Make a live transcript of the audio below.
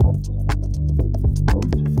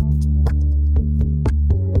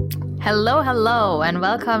Hello, and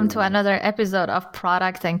welcome to another episode of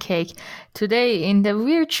Product and Cake. Today, in the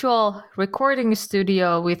virtual recording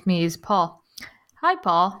studio with me is Paul. Hi,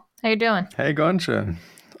 Paul. How you doing? Hey, Ghonche.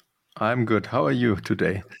 I'm good. How are you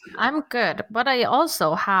today? I'm good, but I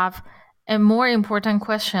also have a more important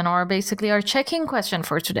question, or basically our check-in question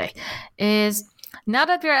for today is, now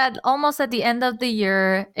that we're almost at the end of the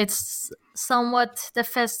year, it's somewhat the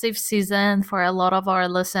festive season for a lot of our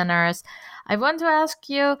listeners. I want to ask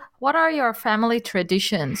you, what are your family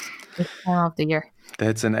traditions this time of the year?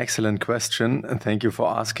 That's an excellent question, and thank you for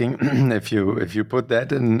asking. If you put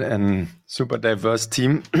that in a super diverse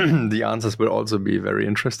team, the answers will also be very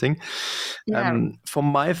interesting. Yeah. For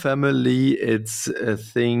my family, it's a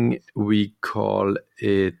thing we call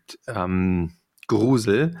it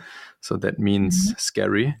Grusel, so that means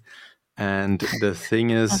scary. And the thing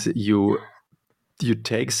is, you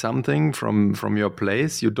take something from your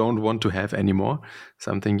place you don't want to have anymore,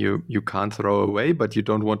 something you can't throw away, but you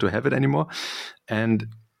don't want to have it anymore, and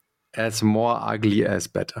as more ugly as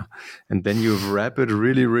better. And then you wrap it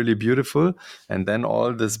really, really beautiful, and then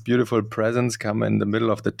all this beautiful presents come in the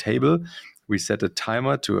middle of the table. We set a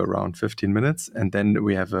timer to around 15 minutes, and then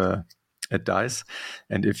we have a dice.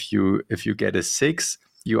 And if you get a 6,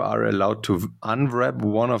 you are allowed to unwrap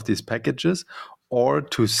one of these packages or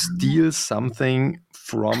to steal something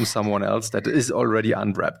from someone else that is already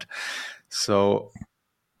unwrapped. So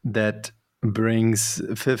that brings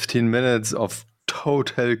 15 minutes of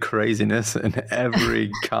total craziness in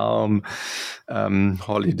every calm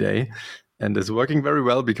holiday. And it's working very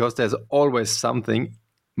well because there's always something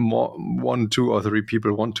more, 1, 2, or 3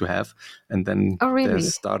 people want to have. And then Oh, really?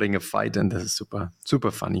 there's starting a fight, and this is super,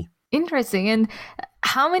 super funny. Interesting. And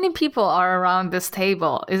how many people are around this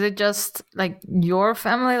table? Is it just like your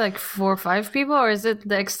family, like 4 or 5 people, or is it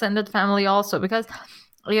the extended family also? Because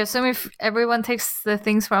I assume if everyone takes the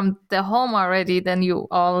things from the home already, then you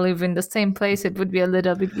all live in the same place. It would be a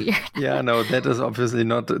little bit weird. Yeah, no, that is obviously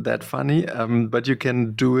not that funny, but you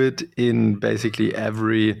can do it in basically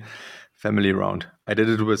every family round. I did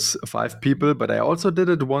it with 5 people, but I also did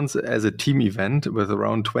it once as a team event with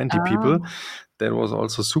around 20 people. That was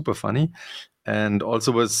also super funny. And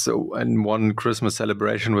also was in one Christmas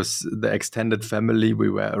celebration with the extended family. We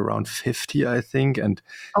were around 50, I think. And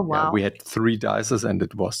Oh, wow. we had 3 dices, and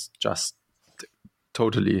it was just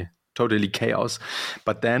totally chaos.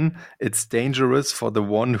 But then it's dangerous for the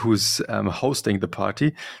one who's hosting the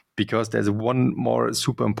party, because there's one more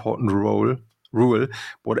super important rule.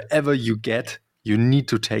 Whatever you get, you need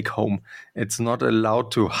to take home. It's not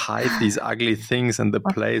allowed to hide these ugly things in the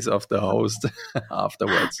place of the host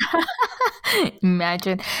afterwards.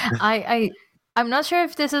 Imagine. I'm not sure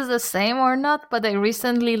if this is the same or not, but I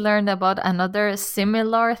recently learned about another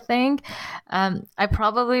similar thing. I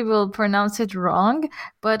probably will pronounce it wrong,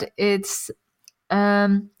 but it's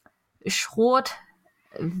Schrotwichteln.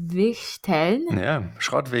 Yeah,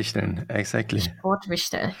 Schrottwichteln, exactly.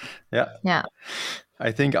 Schrotwichteln. Yeah. Yeah.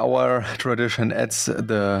 I think our tradition adds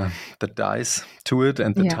the dice to it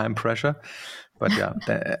and the Yeah. time pressure. But yeah,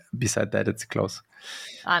 beside that, it's close.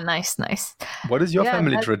 Nice. What is your Yeah,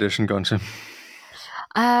 family tradition, Gonche?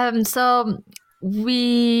 So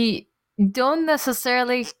we don't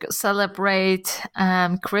necessarily celebrate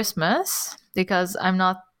Christmas because I'm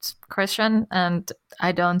not Christian and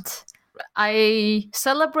I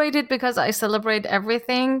celebrate it because I celebrate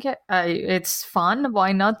everything. It's fun.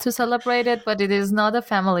 Why not to celebrate it? But it is not a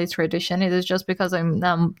family tradition. It is just because I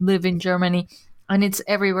live in Germany and it's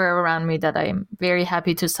everywhere around me that I'm very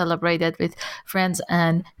happy to celebrate it with friends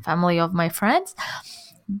and family of my friends.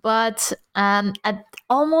 But at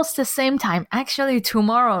almost the same time, actually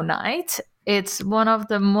tomorrow night, it's one of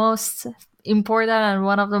the most important and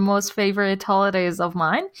one of the most favorite holidays of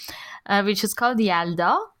mine, which is called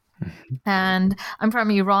Yalda. And I'm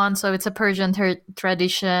from Iran, so it's a Persian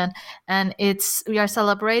tradition, and we are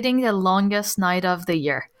celebrating the longest night of the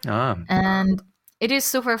year. And it is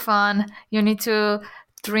super fun. You need to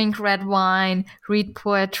drink red wine, read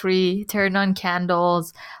poetry, turn on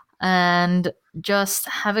candles, and just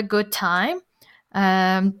have a good time.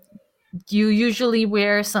 You usually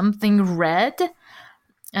wear something red,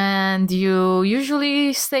 and you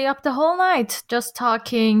usually stay up the whole night just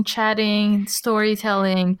talking, chatting,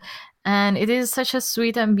 storytelling. And it is such a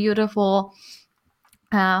sweet and beautiful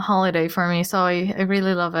holiday for me. So I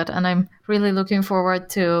really love it. And I'm really looking forward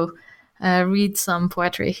to read some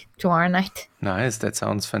poetry tomorrow night. Nice. That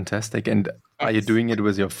sounds fantastic. And are you doing it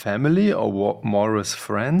with your family or more with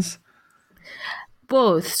friends?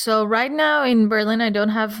 Both. So right now in Berlin, I don't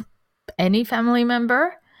have any family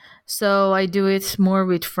member. So I do it more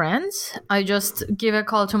with friends. I just give a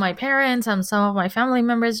call to my parents and some of my family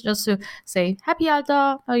members just to say, Happy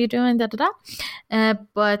Alta, how you doing? Da, da, da.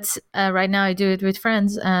 But right now I do it with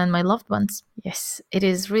friends and my loved ones. Yes, it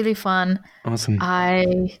is really fun. Awesome.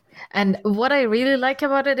 And what I really like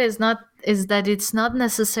about it is that it's not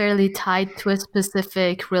necessarily tied to a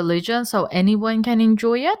specific religion, so anyone can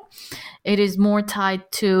enjoy it. It is more tied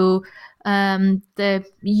to the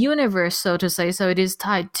universe, so to say. So it is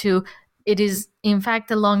tied to. It is in fact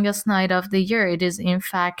the longest night of the year. It is in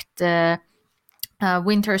fact the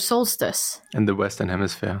winter solstice. In the Western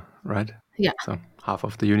Hemisphere, right? Yeah. So half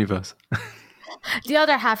of the universe. The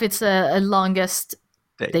other half, it's a longest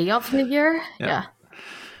day of the year. Yeah.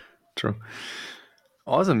 True.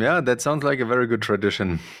 Awesome. Yeah, that sounds like a very good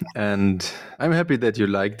tradition. And I'm happy that you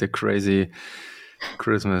like the crazy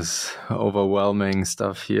Christmas overwhelming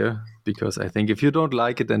stuff here, because I think if you don't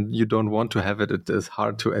like it and you don't want to have it, it is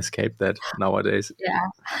hard to escape that nowadays. Yeah.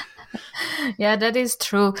 Yeah, that is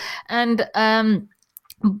true. And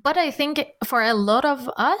but I think for a lot of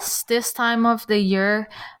us, this time of the year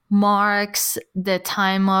marks the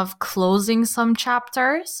time of closing some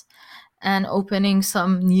chapters and opening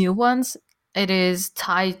some new ones. It is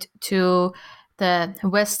tied to the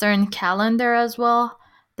Western calendar as well,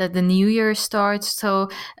 that the new year starts. So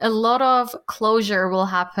a lot of closure will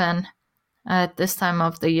happen at this time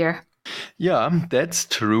of the year. Yeah, that's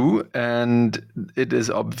true. And it is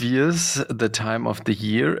obvious the time of the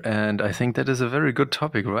year. And I think that is a very good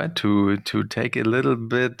topic, right? To take a little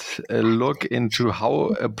bit a look into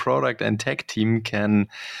how a product and tech team can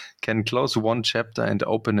close one chapter and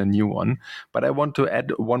open a new one. But I want to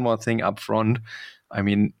add one more thing up front. I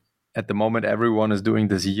mean, at the moment, everyone is doing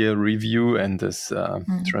this year review and this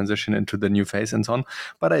transition into the new phase and so on.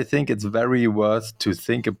 But I think it's very worth to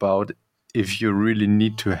think about if you really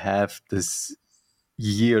need to have this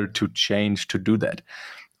year to change to do that.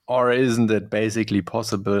 Or isn't it basically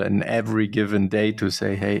possible in every given day to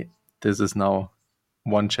say, hey, this is now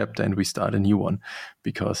one chapter and we start a new one?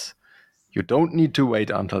 Because you don't need to wait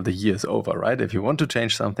until the year is over, right? If you want to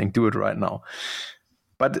change something, do it right now.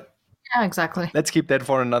 But yeah, exactly. Let's keep that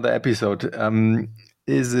for another episode.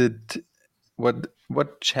 Is it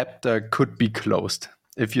what chapter could be closed?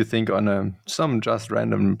 If you think on some just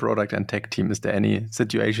random product and tech team, is there any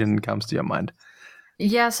situation comes to your mind?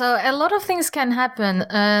 Yeah, so a lot of things can happen.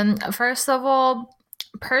 First of all,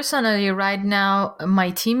 personally, right now, my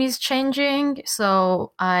team is changing.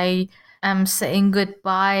 So I am saying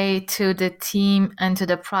goodbye to the team and to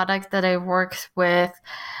the product that I worked with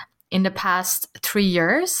in the past 3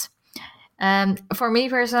 years. And for me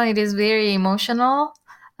personally, it is very emotional.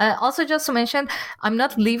 Also, just to mention, I'm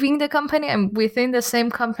not leaving the company. I'm within the same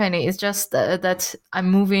company. It's just that I'm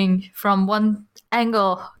moving from one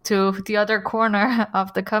angle to the other corner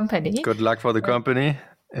of the company. Good luck for the company.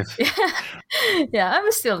 Yeah,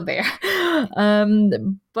 I'm still there.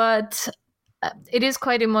 But it is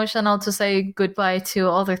quite emotional to say goodbye to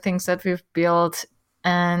all the things that we've built.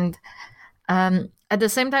 And at the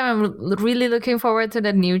same time, I'm really looking forward to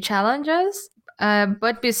the new challenges.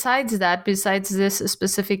 But besides that, besides this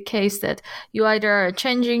specific case that you either are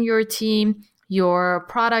changing your team, your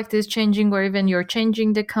product is changing, or even you're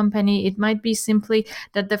changing the company, it might be simply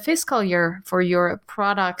that the fiscal year for your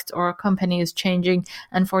product or company is changing.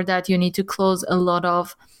 And for that, you need to close a lot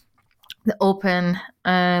of the open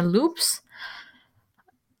loops.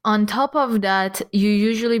 On top of that, you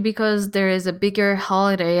usually, because there is a bigger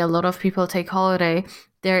holiday, a lot of people take holiday,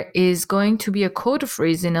 there is going to be a code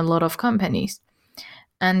freeze in a lot of companies.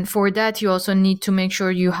 And for that, you also need to make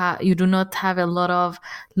sure you do not have a lot of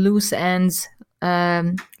loose ends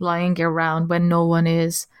lying around when no one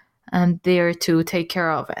is there to take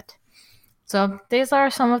care of it. So these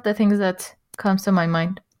are some of the things that comes to my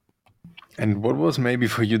mind. And what was maybe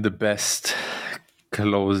for you the best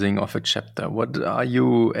closing of a chapter? What are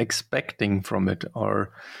you expecting from it?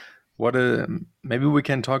 Or maybe we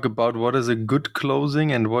can talk about what is a good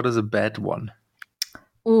closing and what is a bad one.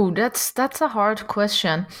 Oh, that's a hard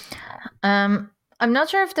question. I'm not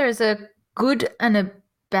sure if there's a good and a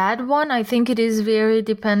bad one. I think it is very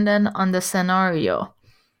dependent on the scenario.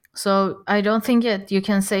 So I don't think yet you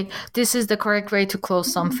can say this is the correct way to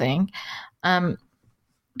close something.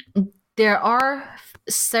 There are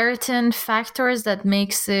certain factors that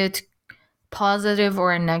makes it positive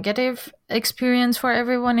or a negative experience for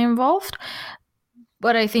everyone involved.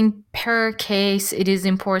 But I think per case, it is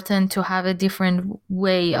important to have a different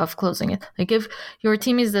way of closing it. Like if your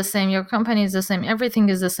team is the same, your company is the same, everything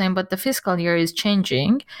is the same, but the fiscal year is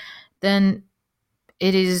changing, then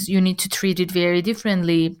you need to treat it very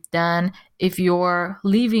differently than if you're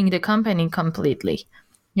leaving the company completely.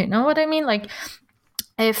 You know what I mean? Like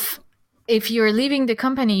if you're leaving the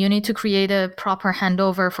company, you need to create a proper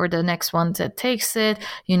handover for the next one that takes it.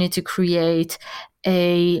 You need to create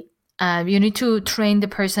a you need to train the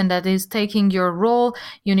person that is taking your role.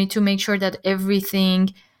 You need to make sure that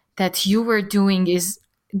everything that you were doing is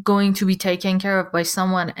going to be taken care of by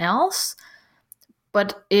someone else.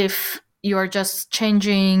 But if you're just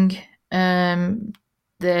changing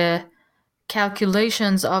the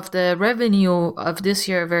calculations of the revenue of this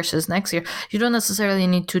year versus next year, you don't necessarily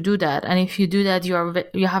need to do that. And if you do that,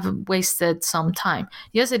 you have wasted some time.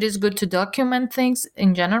 Yes, it is good to document things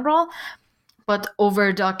in general, but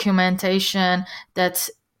over documentation that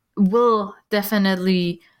will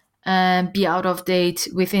definitely be out of date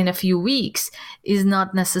within a few weeks is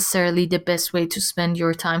not necessarily the best way to spend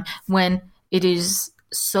your time when it is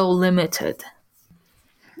so limited.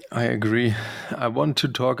 I agree. I want to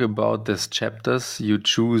talk about these chapters you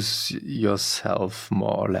choose yourself,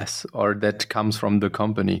 more or less, or that comes from the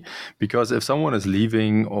company. Because if someone is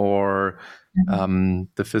leaving or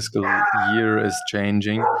the fiscal year is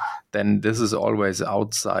changing, then this is always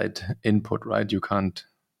outside input, right? You can't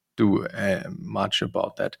do much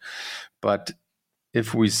about that. But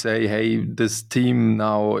if we say, hey, this team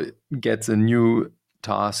now gets a new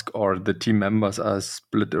task, or the team members are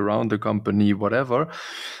split around the company, whatever,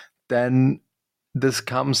 then this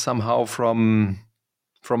comes somehow from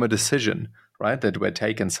a decision, right, that were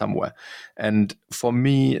taken somewhere. And for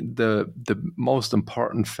me, the most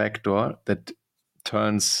important factor that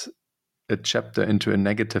turns a chapter into a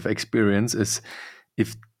negative experience is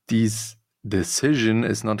if this decision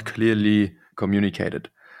is not clearly communicated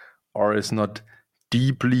or is not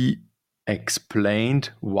deeply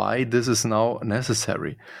explained why this is now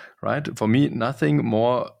necessary, right? For me, nothing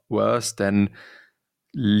more worse than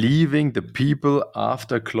leaving the people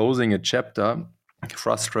after closing a chapter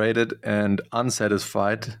frustrated and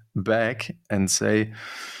unsatisfied back and say,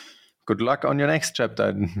 good luck on your next chapter,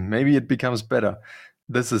 and maybe it becomes better.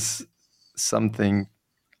 This is something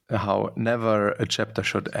how never a chapter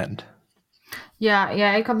should end.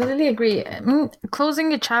 Yeah, I completely agree.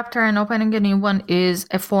 Closing a chapter and opening a new one is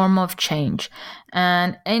a form of change.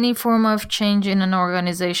 And any form of change in an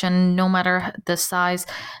organization, no matter the size,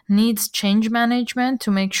 needs change management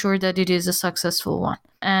to make sure that it is a successful one.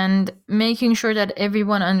 And making sure that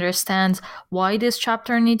everyone understands why this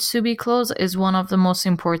chapter needs to be closed is one of the most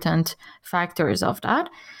important factors of that.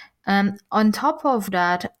 And on top of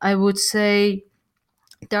that, I would say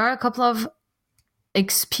there are a couple of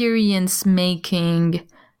experience making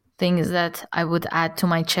things that I would add to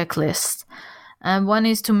my checklist. One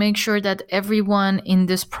is to make sure that everyone in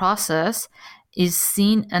this process is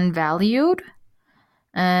seen and valued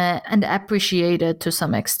and appreciated to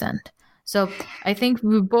some extent. So I think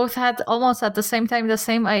we both had almost at the same time the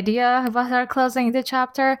same idea about our closing the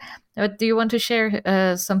chapter. But do you want to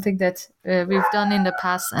share something that we've done in the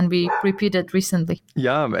past and we repeated recently?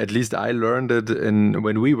 Yeah, at least I learned it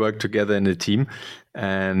when we worked together in a team,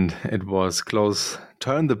 and it was close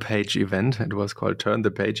turn the page event. It was called turn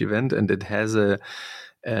the page event, and it has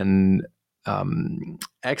an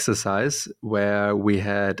exercise where we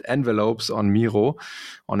had envelopes on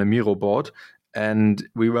a Miro board, and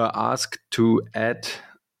we were asked to add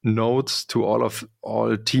notes to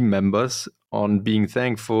all team members on being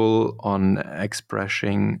thankful, on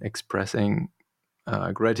expressing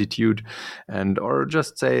gratitude, and or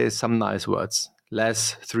just say some nice words.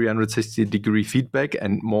 Less 360-degree feedback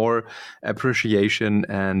and more appreciation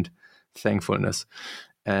and thankfulness.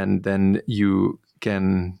 And then you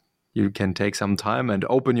can take some time and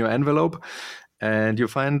open your envelope, and you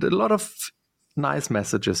find a lot of nice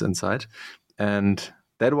messages inside. And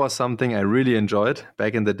that was something I really enjoyed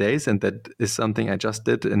back in the days, and that is something I just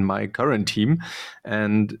did in my current team.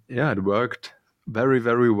 And yeah, it worked very,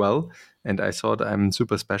 very well. And I thought I'm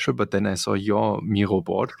super special, but then I saw your Miro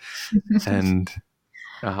board. And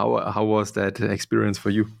how was that experience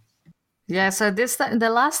for you? Yeah, so this time,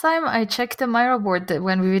 the last time I checked the Miro board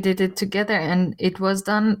when we did it together, and it was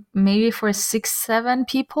done maybe for 6, 7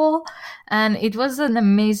 people, and it was an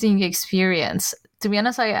amazing experience. To be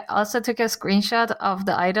honest, I also took a screenshot of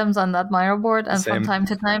the items on that Miro board, and from Same. time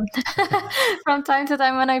to time, from time to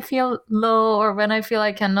time, when I feel low or when I feel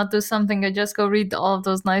I cannot do something, I just go read all of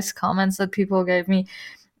those nice comments that people gave me,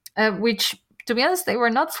 which, to be honest, they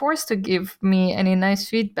were not forced to give me any nice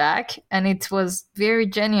feedback, and it was very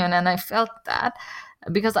genuine, and I felt that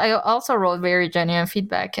because I also wrote very genuine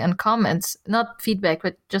feedback and comments, not feedback,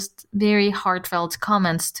 but just very heartfelt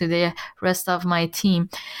comments to the rest of my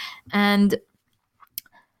team. And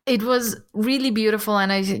it was really beautiful,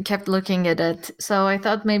 and I kept looking at it. So I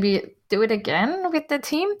thought maybe do it again with the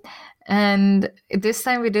team. And this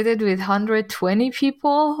time we did it with 120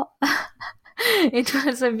 people. It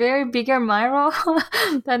was a very bigger Miro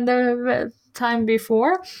than the time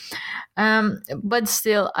before. But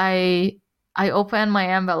still, I opened my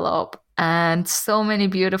envelope and so many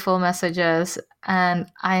beautiful messages, and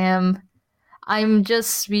I'm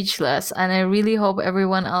just speechless. And I really hope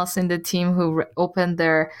everyone else in the team who opened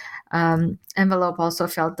their envelope also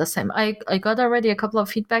felt the same. I got already a couple of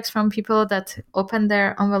feedbacks from people that opened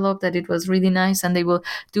their envelope that it was really nice, and they will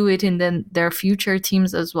do it in their future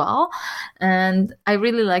teams as well. And I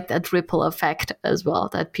really like that ripple effect as well,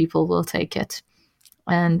 that people will take it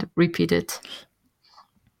and repeat it.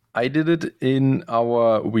 I did it in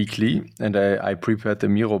our weekly, and I prepared the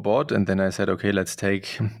Miro board, and then I said, okay, let's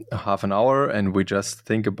take half an hour and we just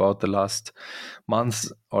think about the last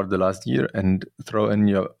month or the last year and throw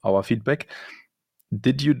in our feedback.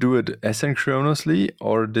 Did you do it asynchronously,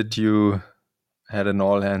 or did you had an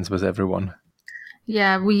all hands with everyone?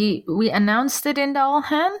 Yeah, we announced it in the all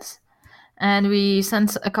hands, and we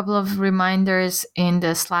sent a couple of reminders in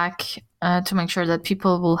the Slack to make sure that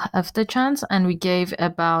people will have the chance. And we gave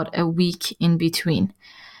about a week in between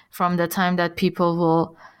from the time that people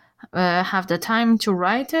will have the time to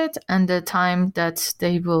write it and the time that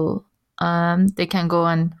they can go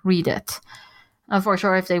and read it. For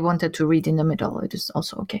sure, if they wanted to read in the middle, it is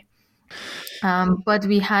also okay. But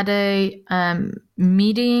we had a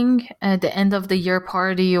meeting at the end of the year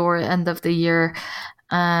party or end of the year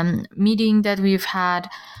meeting that we've had,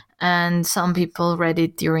 and some people read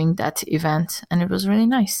it during that event, and it was really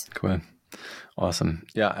nice. Cool. Awesome.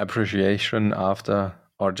 Yeah, appreciation after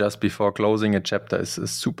or just before closing a chapter is a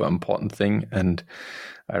super important thing, and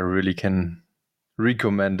I really can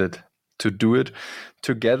recommend it to do it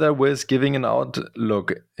together with giving an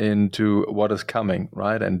outlook into what is coming,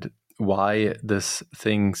 right? And why these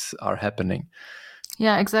things are happening.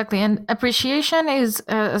 Yeah, exactly. And appreciation is,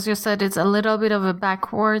 as you said, it's a little bit of a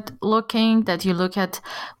backward looking, that you look at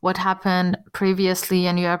what happened previously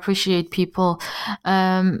and you appreciate people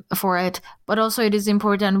for it. But also, it is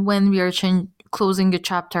important when we are closing a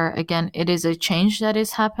chapter. Again, it is a change that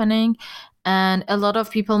is happening. And a lot of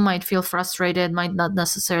people might feel frustrated, might not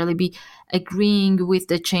necessarily be agreeing with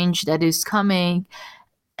the change that is coming.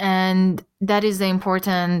 And that is the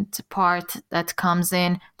important part that comes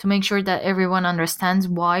in, to make sure that everyone understands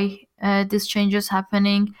why this change is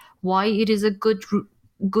happening, why it is a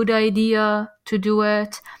good idea to do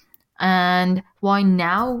it, and why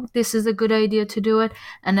now this is a good idea to do it.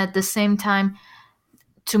 And at the same time,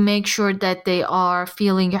 to make sure that they are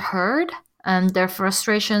feeling heard and their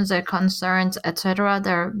frustrations, their concerns, etc.,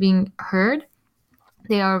 they're being heard.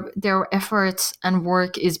 Their efforts and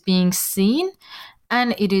work is being seen,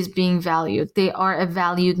 and it is being valued. They are a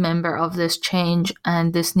valued member of this change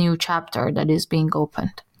and this new chapter that is being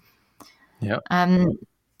opened. Yeah.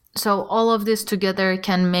 So all of this together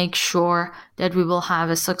can make sure that we will have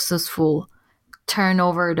a successful turn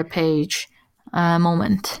over the page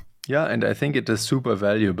moment. Yeah, and I think it is super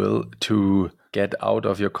valuable to get out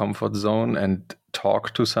of your comfort zone and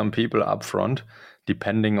talk to some people up front,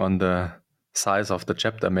 depending on the size of the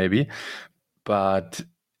chapter, maybe. But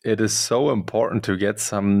it is so important to get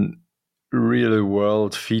some real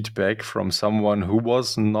world feedback from someone who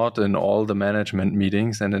was not in all the management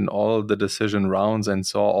meetings and in all the decision rounds and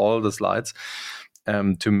saw all the slides,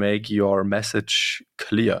 to make your message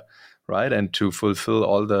clear, right? And to fulfill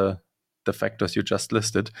all the factors you just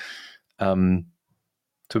listed,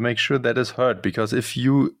 to make sure that is heard. Because if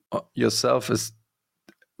you yourself is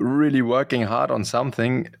really working hard on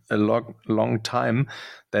something a long time,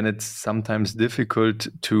 then it's sometimes difficult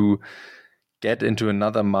to get into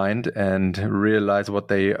another mind and realize what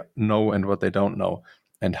they know and what they don't know,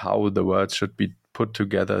 and how the words should be put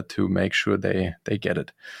together to make sure they get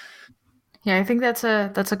it. Yeah, I think that's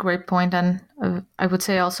a great point, and I would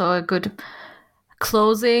say also a good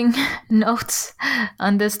closing notes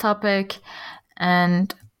on this topic,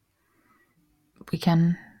 and we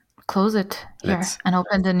can close it here and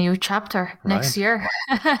open the new chapter next year.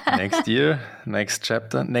 Next year, next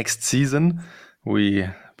chapter, next season. We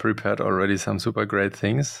prepared already some super great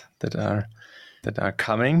things that are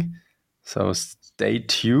coming. So stay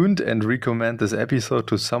tuned and recommend this episode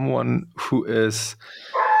to someone who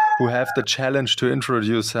have the challenge to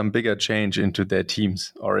introduce some bigger change into their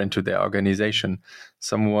teams or into their organization.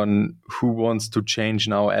 Someone who wants to change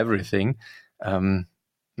now everything.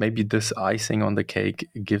 Maybe this icing on the cake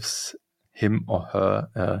gives him or her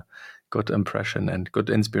a good impression and good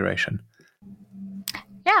inspiration.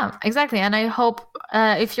 Yeah, exactly. And I hope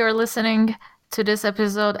if you're listening to this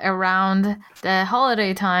episode around the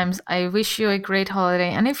holiday times. I wish you a great holiday.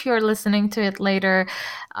 And if you're listening to it later,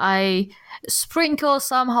 I sprinkle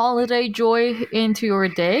some holiday joy into your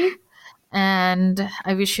day. And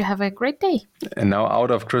I wish you have a great day. And now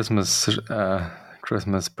out of Christmas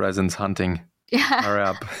presents hunting. Yeah. Hurry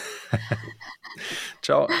up.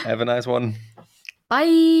 Ciao. Have a nice one.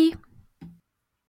 Bye.